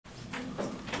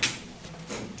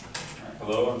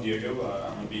Hello, I'm Diego.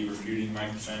 I'm going to be refuting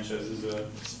Mike Sanchez's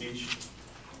speech.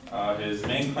 His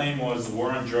main claim was the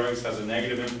war on drugs has a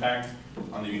negative impact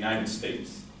on the United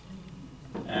States.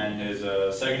 And his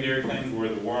secondary claims were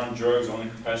the war on drugs only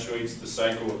perpetuates the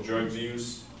cycle of drugs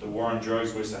use, the war on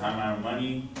drugs wastes a high amount of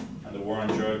money, and the war on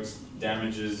drugs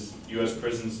damages U.S.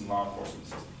 prisons and law enforcement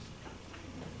systems.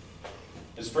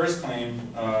 His first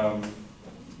claim, the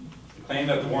claim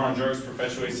that the war on drugs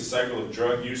perpetuates the cycle of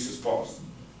drug use is false.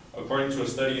 According to a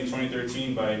study in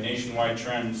 2013 by Nationwide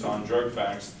Trends on Drug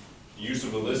Facts, the use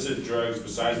of illicit drugs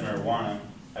besides marijuana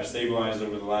has stabilized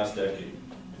over the last decade.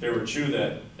 If it were true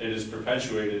that it is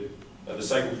perpetuated, that the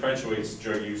cycle perpetuates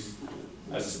drug use,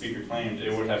 as the speaker claimed,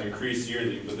 it would have increased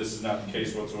yearly, but this is not the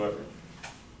case whatsoever.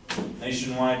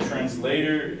 Nationwide Trends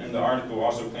later in the article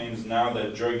also claims now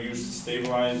that drug use has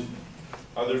stabilized,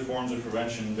 other forms of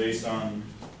prevention based on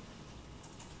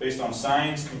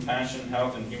science, compassion,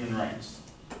 health, and human rights.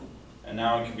 And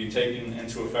now it can be taken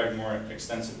into effect more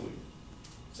extensively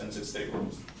since it's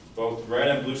stabilized. Both red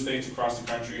and blue states across the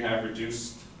country have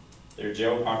reduced their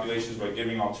jail populations by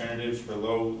giving alternatives for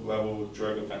low-level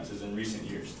drug offenses in recent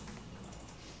years.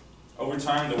 Over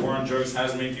time, the war on drugs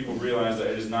has made people realize that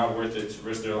it is not worth it to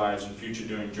risk their lives in future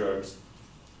doing drugs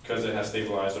because it has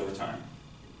stabilized over time.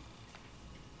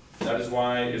 That is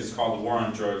why it is called the war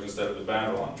on drugs instead of the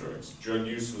battle on drugs. Drug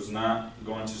use was not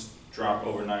going to drop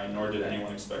overnight, nor did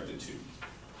anyone expect it to.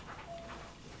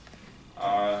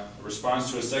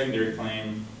 Response to a secondary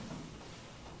claim,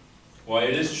 while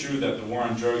it is true that the war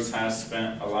on drugs has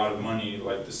spent a lot of money,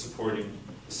 like the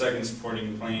second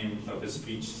supporting claim of his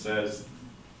speech says,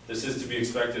 this is to be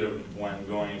expected of when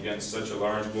going against such a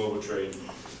large global trade.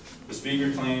 The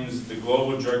speaker claims the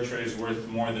global drug trade is worth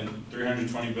more than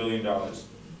 $320 billion.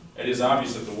 It is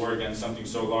obvious that the war against something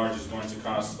so large is going to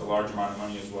cost a large amount of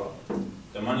money as well.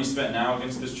 The money spent now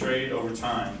against this trade over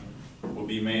time will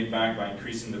be made back by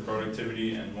increasing the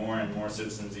productivity and more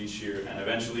citizens each year, and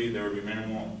eventually there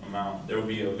will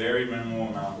be a very minimal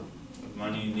amount of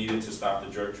money needed to stop the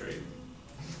drug trade.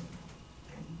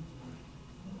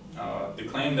 The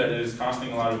claim that it is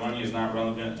costing a lot of money is not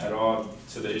relevant at all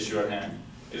to the issue at hand.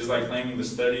 It is like claiming the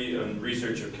study and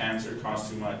research of cancer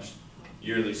costs too much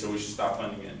yearly, so we should stop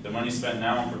funding it. The money spent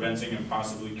now on preventing and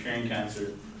possibly curing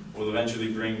cancer will eventually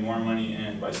bring more money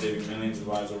in by saving millions of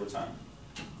lives over time.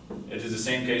 It is the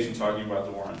same case in talking about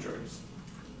the war on drugs.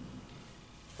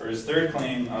 For his third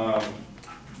claim,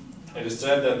 it is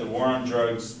said that the war on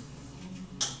drugs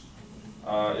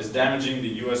is damaging the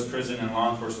U.S. prison and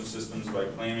law enforcement systems by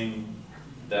claiming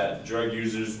that drug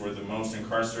users were the most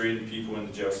incarcerated people in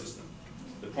the jail system.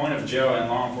 The point of jail and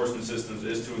law enforcement systems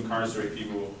is to incarcerate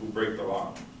people who break the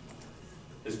law.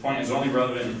 His point is only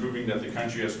relevant in proving that the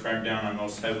country has cracked down on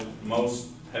most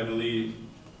heavily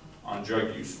on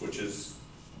drug use, which is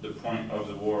the point of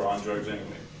the war on drugs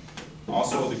anyway.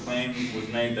 Also, the claim was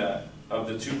made that of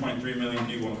the 2.3 million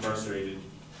people incarcerated,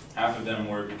 half of them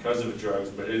were because of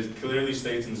drugs, but it clearly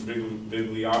states in his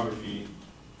bibliography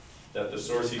that the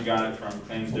source he got it from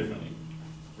claims differently.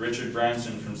 Richard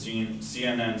Branson from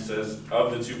CNN says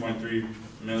of the 2.3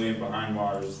 million behind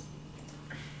bars,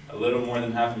 a little more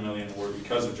than 500,000 were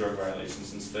because of drug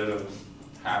violations instead of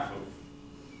half of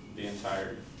the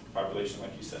entire population,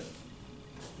 like he said.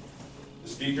 The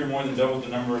speaker more than doubled the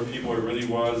number of people it really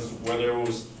was, whether it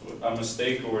was a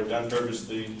mistake or done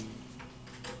purposely.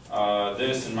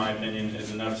 This, in my opinion,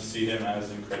 is enough to see him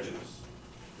as incredulous.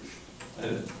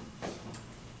 To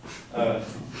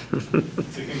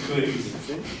conclude,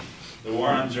 the war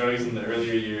on drugs in the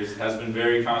earlier years has been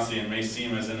very costly and may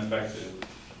seem as ineffective,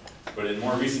 but in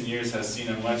more recent years has seen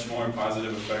a much more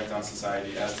positive effect on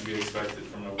society, as to be expected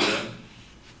from the war.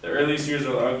 The earliest years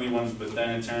are the ugly ones, but then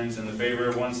it turns in the favor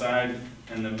of one side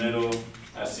in the middle,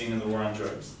 as seen in the war on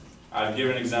drugs. I've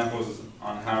given examples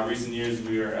on how recent years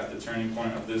we are at the turning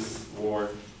point of this war,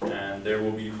 and there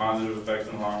will be positive effects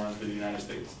in the long run for the United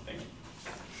States. Thank you.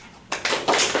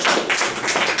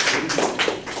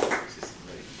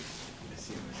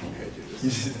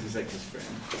 He's like his friend.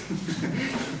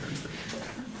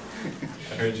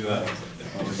 I heard you laugh.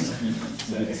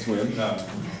 Did you swim? No.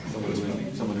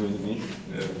 Someone who isn't me?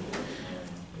 Yeah. It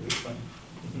was fun.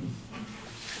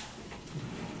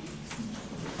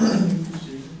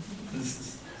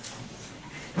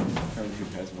 Who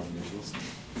has more visuals?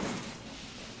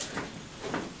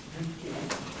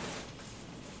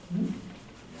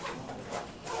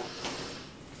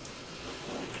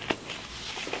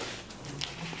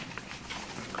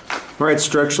 All right,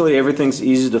 structurally, everything's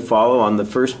easy to follow. On the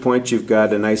first point, you've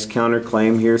got a nice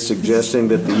counterclaim here suggesting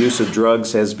that the use of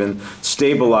drugs has been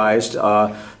stabilized.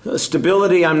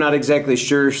 Stability, I'm not exactly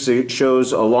sure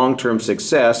shows a long-term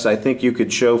success. I think you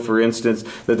could show, for instance,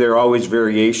 that there are always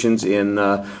variations in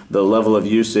the level of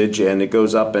usage, and it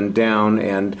goes up and down,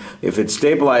 and if it's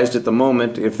stabilized at the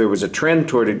moment, if there was a trend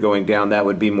toward it going down, that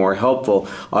would be more helpful.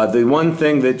 The one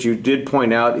thing that you did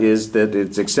point out is that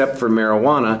it's except for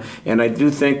marijuana, and I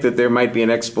do think that there might be an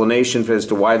explanation as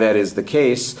to why that is the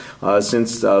case,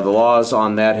 since the laws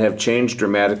on that have changed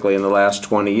dramatically in the last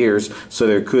 20 years, so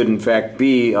there could in fact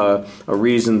be a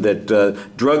reason that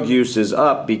drug use is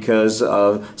up because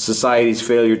of society's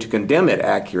failure to condemn it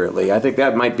accurately. I think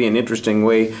that might be an interesting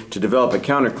way to develop a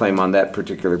counterclaim on that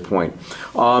particular point.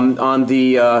 On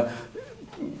the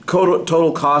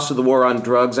total cost of the war on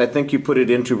drugs, I think you put it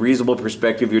into reasonable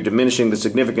perspective. You're diminishing the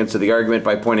significance of the argument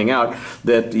by pointing out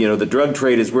that, you know, the drug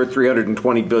trade is worth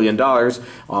 $320 billion.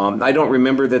 I don't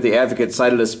remember that the advocate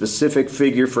cited a specific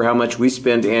figure for how much we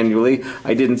spend annually.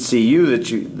 I didn't see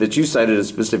that you cited a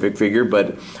specific figure, but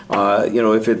you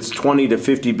know, if it's $20 to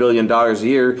 $50 billion a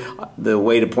year, the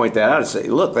way to point that out is say,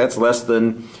 look, that's less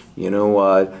than, you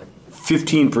know,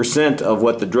 15% of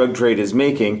what the drug trade is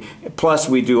making, plus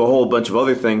we do a whole bunch of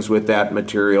other things with that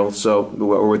material,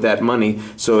 or with that money,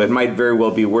 so it might very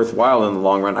well be worthwhile in the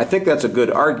long run. I think that's a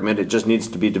good argument. It just needs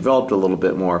to be developed a little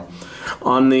bit more.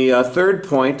 On the third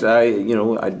point, I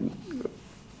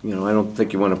don't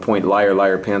think you want to point liar,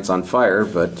 liar, pants on fire,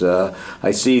 but I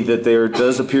see that there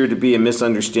does appear to be a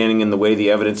misunderstanding in the way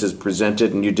the evidence is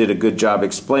presented, and you did a good job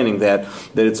explaining that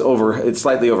it's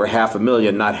slightly over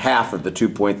 500,000, not half of the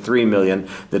 2.3 million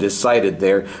that is cited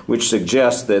there, which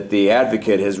suggests that the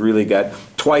advocate has really got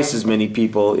twice as many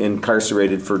people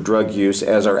incarcerated for drug use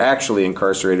as are actually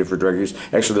incarcerated for drug use,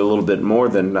 actually a little bit more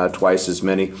than twice as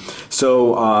many.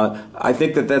 So I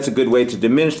think that that's a good way to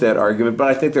diminish that argument, but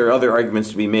I think there are other arguments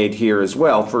to be made here as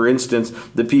well. For instance,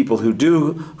 the people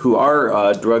who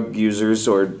are drug users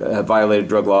or have violated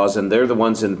drug laws, and they're the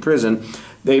ones in prison,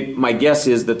 my guess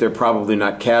is that they're probably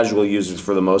not casual users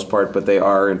for the most part, but they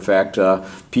are, in fact,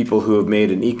 people who have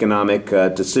made an economic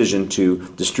decision to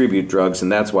distribute drugs,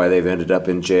 and that's why they've ended up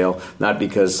in jail, not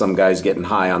because some guy's getting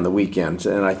high on the weekends.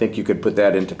 And I think you could put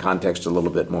that into context a little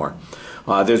bit more.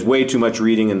 There's way too much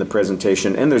reading in the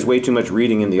presentation, and there's way too much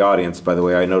reading in the audience, by the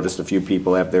way. I noticed a few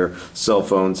people have their cell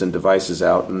phones and devices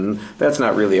out, and that's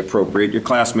not really appropriate. Your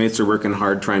classmates are working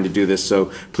hard trying to do this,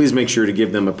 so please make sure to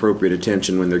give them appropriate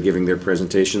attention when they're giving their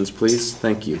presentations, please.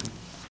 Thank you.